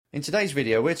In today's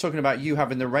video, we're talking about you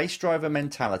having the race driver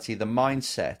mentality, the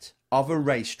mindset of a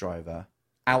race driver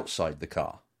outside the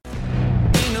car.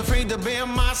 Ain't afraid to bare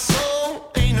my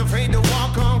soul, ain't afraid to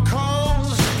walk on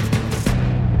coals.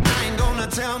 I ain't gonna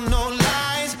tell no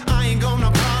lies, I ain't gonna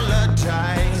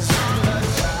apologize.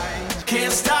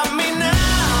 Can't stop me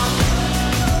now,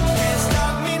 can't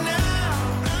stop me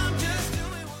now. I'm just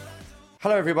doing what I do.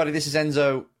 Hello everybody, this is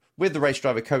Enzo with the Race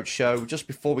Driver Coach Show. Just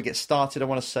before we get started, I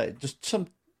want to say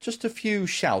just a few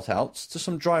shout outs to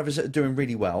some drivers that are doing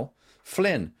really well.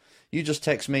 Flynn, you just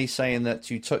text me saying that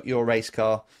you took your race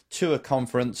car to a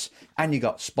conference and you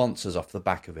got sponsors off the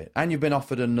back of it. And you've been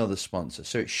offered another sponsor.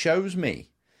 So it shows me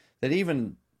that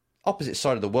even opposite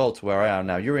side of the world to where I am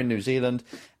now, you're in New Zealand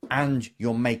and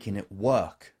you're making it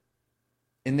work.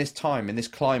 In this time, in this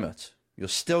climate, you're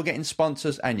still getting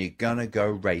sponsors and you're going to go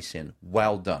racing.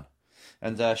 Well done.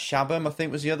 And Shabam, I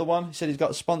think, was the other one. He said he's got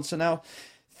a sponsor now.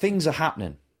 Things are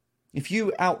happening. If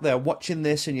you out there watching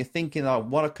this and you're thinking, oh,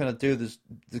 what can I do? There's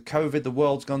the COVID, the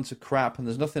world's gone to crap and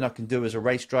there's nothing I can do as a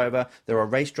race driver. There are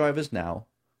race drivers now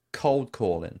cold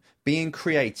calling, being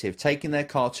creative, taking their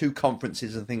car to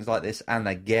conferences and things like this, and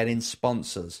they're getting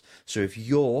sponsors. So if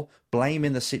you're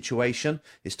blaming the situation,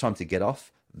 it's time to get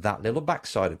off that little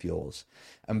backside of yours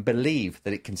and believe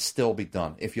that it can still be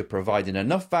done. If you're providing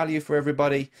enough value for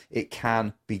everybody, it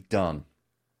can be done.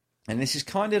 And this is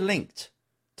kind of linked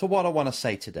to what I want to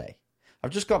say today. I've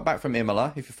just got back from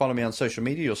Imola. If you follow me on social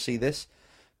media, you'll see this.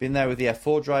 Been there with the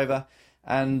F4 driver,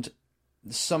 and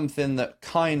something that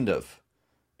kind of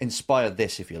inspired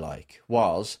this, if you like,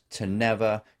 was to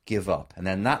never give up. And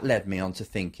then that led me on to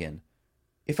thinking,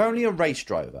 if only a race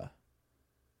driver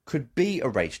could be a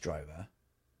race driver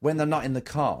when they're not in the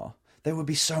car, they would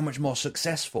be so much more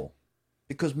successful.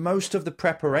 Because most of the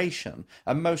preparation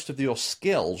and most of your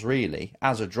skills, really,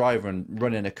 as a driver and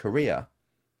running a career,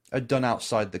 are done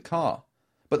outside the car.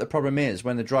 But the problem is,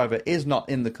 when the driver is not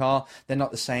in the car, they're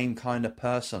not the same kind of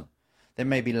person. They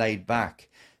may be laid back.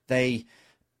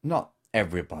 Not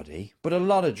everybody, but a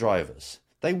lot of drivers,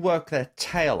 they work their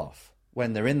tail off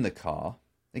when they're in the car.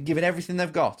 They give it everything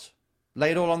they've got,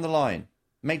 lay it all on the line,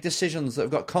 make decisions that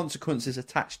have got consequences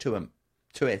attached to them,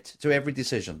 to every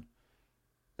decision.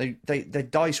 They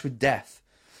dice with death.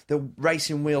 They're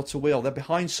racing wheel to wheel. They're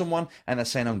behind someone and they're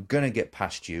saying, I'm going to get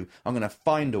past you. I'm going to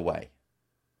find a way.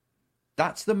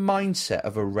 That's the mindset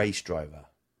of a race driver.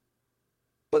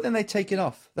 But then they take it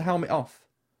off, the helmet off.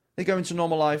 They go into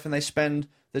normal life and they spend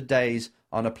the days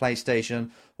on a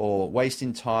PlayStation or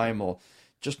wasting time or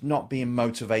just not being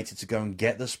motivated to go and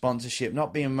get the sponsorship,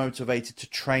 not being motivated to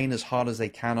train as hard as they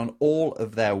can on all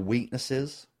of their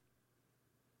weaknesses.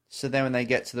 So then when they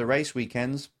get to the race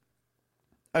weekends,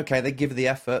 okay, they give the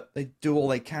effort, they do all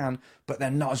they can, but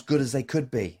they're not as good as they could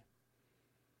be.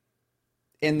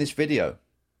 In this video,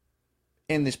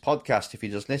 in this podcast, if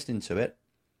you're just listening to it,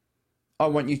 I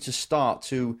want you to start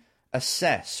to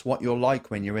assess what you're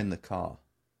like when you're in the car.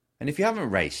 And if you haven't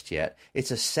raced yet, it's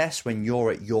assess when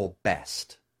you're at your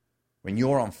best, when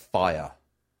you're on fire,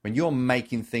 when you're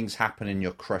making things happen and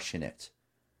you're crushing it.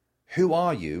 Who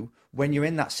are you when you're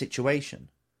in that situation?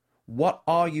 What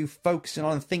are you focusing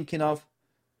on and thinking of?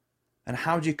 And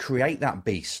how do you create that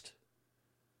beast?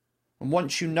 And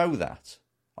once you know that,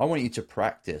 I want you to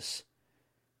practice.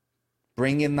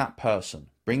 Bring in that person.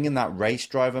 Bring in that race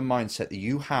driver mindset that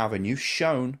you have and you've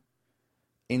shown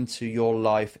into your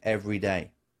life every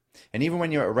day. And even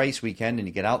when you're at a race weekend and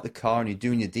you get out the car and you're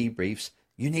doing your debriefs,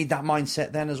 you need that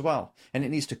mindset then as well. And it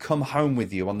needs to come home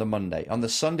with you on the Monday. On the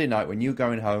Sunday night when you're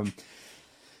going home,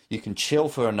 you can chill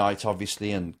for a night,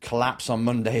 obviously, and collapse on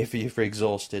Monday if you're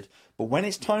exhausted. But when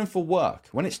it's time for work,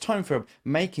 when it's time for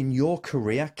making your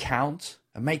career count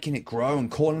and making it grow and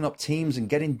calling up teams and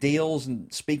getting deals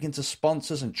and speaking to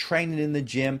sponsors and training in the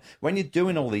gym, when you're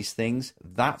doing all these things,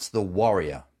 that's the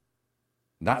warrior.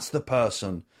 That's the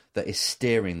person that is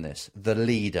steering this, the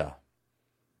leader.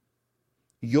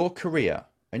 Your career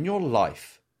and your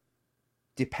life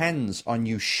depends on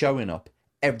you showing up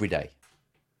every day.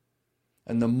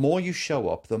 And the more you show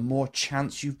up, the more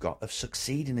chance you've got of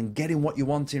succeeding and getting what you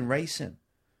want in racing.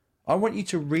 I want you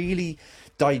to really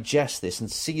digest this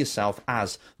and see yourself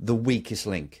as the weakest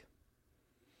link.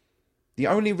 The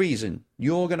only reason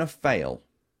you're going to fail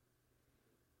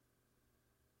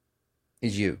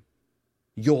is you.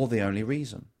 You're the only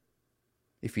reason.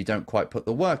 If you don't quite put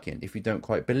the work in, if you don't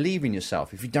quite believe in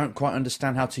yourself, if you don't quite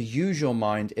understand how to use your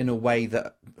mind in a way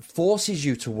that forces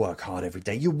you to work hard every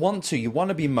day, you want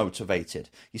to be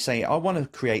motivated. You say, I want to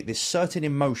create this certain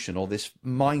emotion or this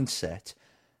mindset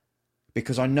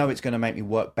because I know it's going to make me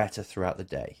work better throughout the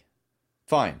day.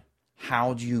 Fine.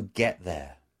 How do you get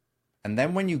there? And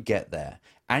then when you get there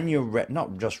and you're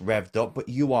not just revved up, but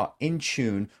you are in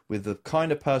tune with the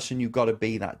kind of person you've got to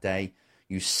be that day.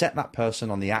 You set that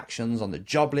person on the actions, on the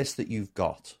job list that you've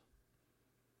got.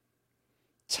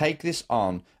 Take this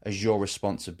on as your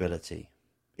responsibility.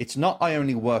 It's not I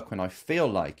only work when I feel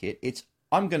like it. It's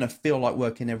I'm going to feel like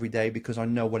working every day because I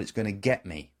know what it's going to get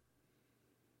me.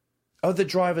 Other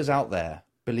drivers out there,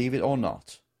 believe it or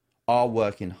not, are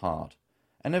working hard.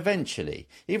 And eventually,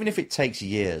 even if it takes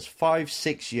years, 5,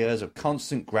 6 years of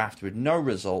constant graft with no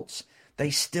results,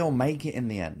 they still make it in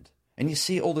the end. And you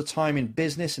see it all the time in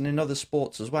business and in other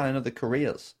sports as well, in other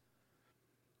careers.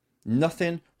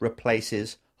 Nothing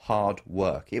replaces hard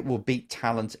work. It will beat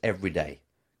talent every day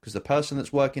because the person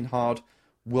that's working hard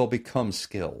will become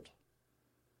skilled.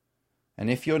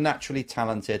 And if you're naturally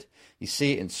talented, you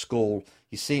see it in school,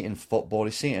 you see it in football,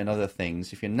 you see it in other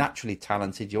things. If you're naturally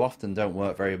talented, you often don't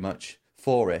work very much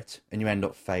for it and you end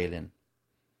up failing.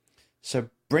 So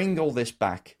bring all this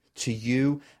back to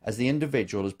you as the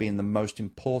individual as being the most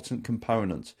important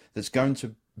component that's going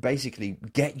to basically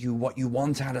get you what you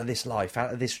want out of this life,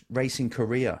 out of this racing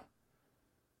career.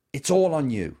 It's all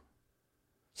on you.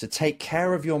 So take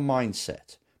care of your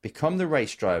mindset. Become the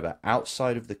race driver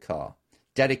outside of the car.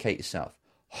 Dedicate yourself.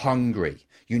 Hungry.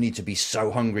 You need to be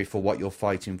so hungry for what you're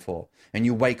fighting for. And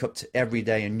you wake up to every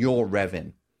day and you're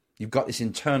revving. You've got this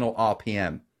internal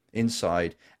RPM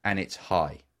inside and it's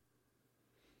high.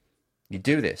 You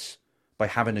do this by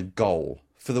having a goal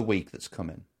for the week that's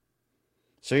coming.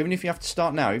 So even if you have to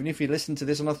start now, even if you listen to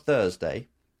this on a Thursday,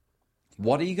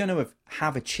 what are you going to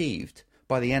have achieved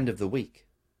by the end of the week?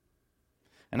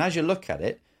 And as you look at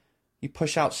it, you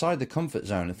push outside the comfort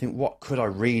zone and think, what could I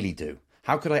really do?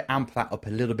 How could I amp that up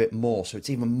a little bit more so it's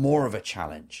even more of a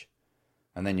challenge?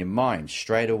 And then your mind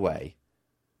straight away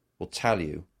will tell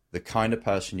you the kind of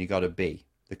person you got to be,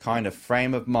 the kind of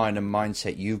frame of mind and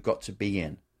mindset you've got to be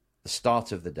in the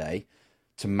start of the day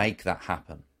to make that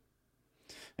happen.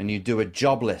 And you do a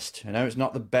job list. I know it's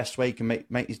not the best way you can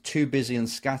make you too busy and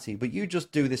scatty, but you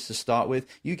just do this to start with.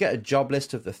 You get a job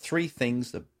list of the 3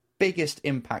 things, the biggest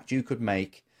impact you could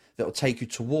make that will take you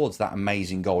towards that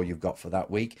amazing goal you've got for that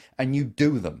week, and you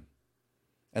do them.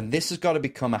 And this has got to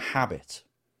become a habit.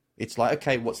 It's like,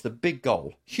 okay, what's the big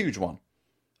goal? Huge one.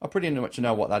 I pretty much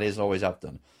know what that is, always have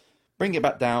done. Bring it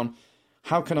back down.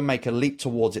 How can I make a leap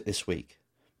towards it this week?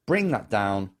 Bring that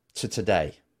down to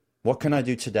today. What can I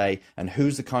do today? And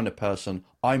who's the kind of person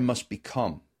I must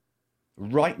become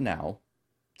right now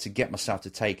to get myself to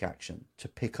take action, to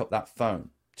pick up that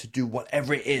phone, to do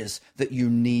whatever it is that you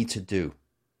need to do.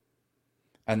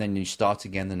 And then you start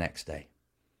again the next day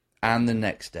and the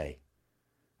next day.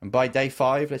 And by day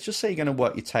 5, let's just say you're going to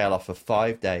work your tail off for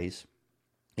 5 days.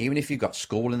 Even if you've got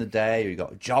school in the day or you've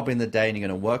got a job in the day and you're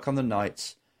going to work on the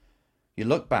nights, you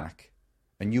look back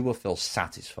and you will feel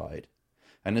satisfied.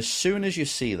 And as soon as you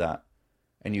see that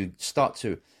and you start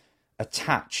to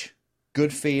attach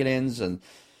good feelings and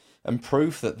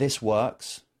proof that this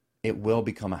works, it will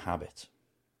become a habit.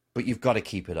 But you've got to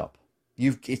keep it up.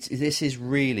 This is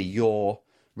really your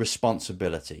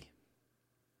responsibility.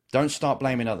 Don't start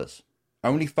blaming others.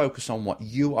 Only focus on what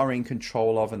you are in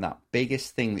control of, and that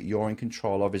biggest thing that you're in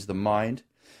control of is the mind,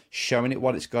 showing it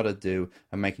what it's got to do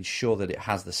and making sure that it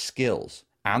has the skills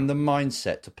and the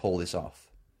mindset to pull this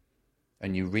off.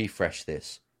 And you refresh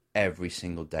this every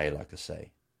single day, like I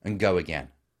say, and go again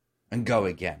and go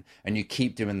again. And you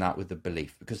keep doing that with the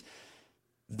belief, because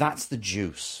that's the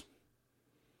juice.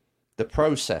 The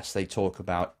process they talk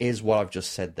about is what I've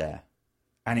just said there,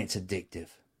 and it's addictive.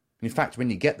 In fact, when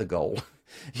you get the goal,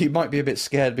 you might be a bit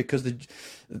scared because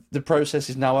the process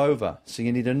is now over, so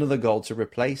you need another goal to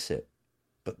replace it.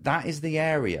 But that is the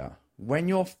area, when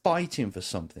you're fighting for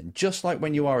something, just like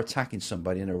when you are attacking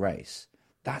somebody in a race,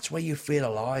 that's where you feel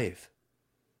alive.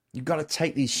 You've got to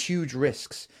take these huge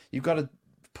risks. You've got to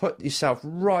put yourself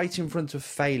right in front of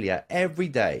failure every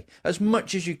day, as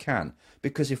much as you can,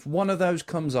 because if one of those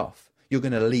comes off, you're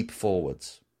going to leap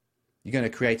forwards. You're going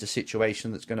to create a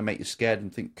situation that's going to make you scared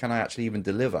and think, can I actually even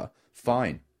deliver?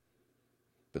 Fine.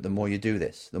 But the more you do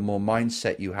this, the more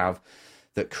mindset you have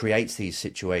that creates these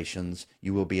situations,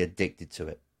 you will be addicted to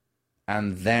it.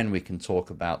 And then we can talk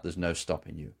about there's no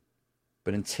stopping you.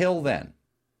 But until then,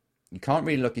 you can't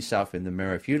really look yourself in the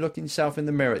mirror. If you look yourself in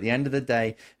the mirror at the end of the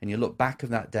day and you look back of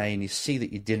that day and you see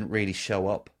that you didn't really show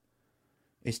up,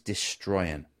 it's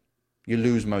destroying. You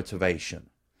lose motivation.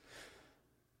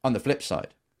 On the flip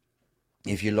side,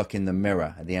 if you look in the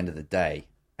mirror at the end of the day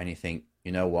and you think,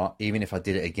 you know what, even if I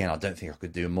did it again, I don't think I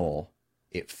could do more.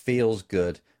 It feels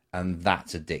good, and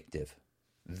that's addictive.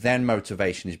 Then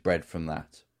motivation is bred from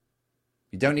that.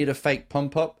 You don't need a fake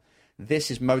pump up.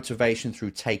 This is motivation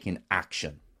through taking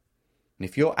action. And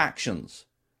if your actions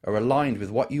are aligned with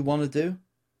what you want to do,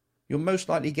 you'll most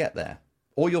likely get there.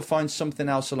 Or you'll find something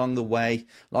else along the way,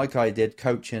 like I did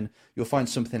coaching. You'll find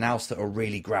something else that will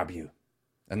really grab you.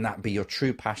 And that be your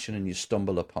true passion and you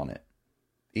stumble upon it.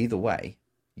 Either way,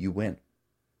 you win.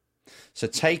 So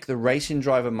take the racing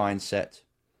driver mindset,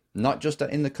 not just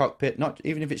in the cockpit, not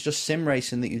even if it's just sim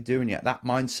racing that you're doing yet. That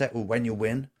mindset will, when you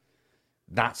win,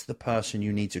 that's the person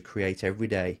you need to create every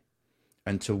day.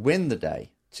 And to win the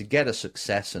day, to get a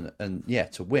success and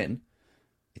to win,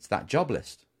 it's that job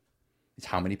list. It's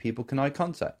how many people can I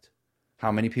contact?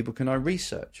 How many people can I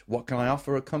research? What can I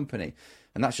offer a company?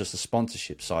 And that's just the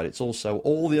sponsorship side. It's also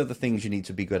all the other things you need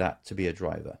to be good at to be a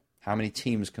driver. How many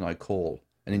teams can I call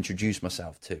and introduce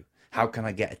myself to? How can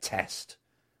I get a test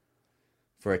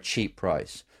for a cheap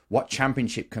price? What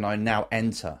championship can I now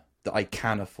enter that I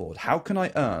can afford? How can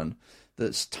I earn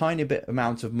this tiny bit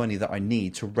amount of money that I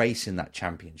need to race in that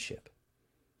championship?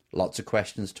 Lots of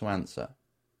questions to answer.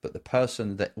 But the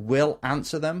person that will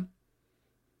answer them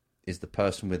is the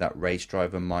person with that race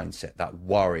driver mindset, that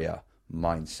warrior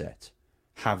mindset.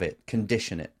 Have it,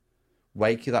 condition it.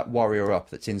 Wake that warrior up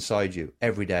that's inside you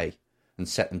every day and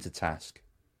set them to task.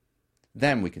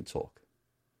 Then we can talk.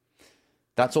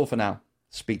 That's all for now.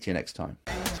 Speak to you next time.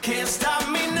 Can't stop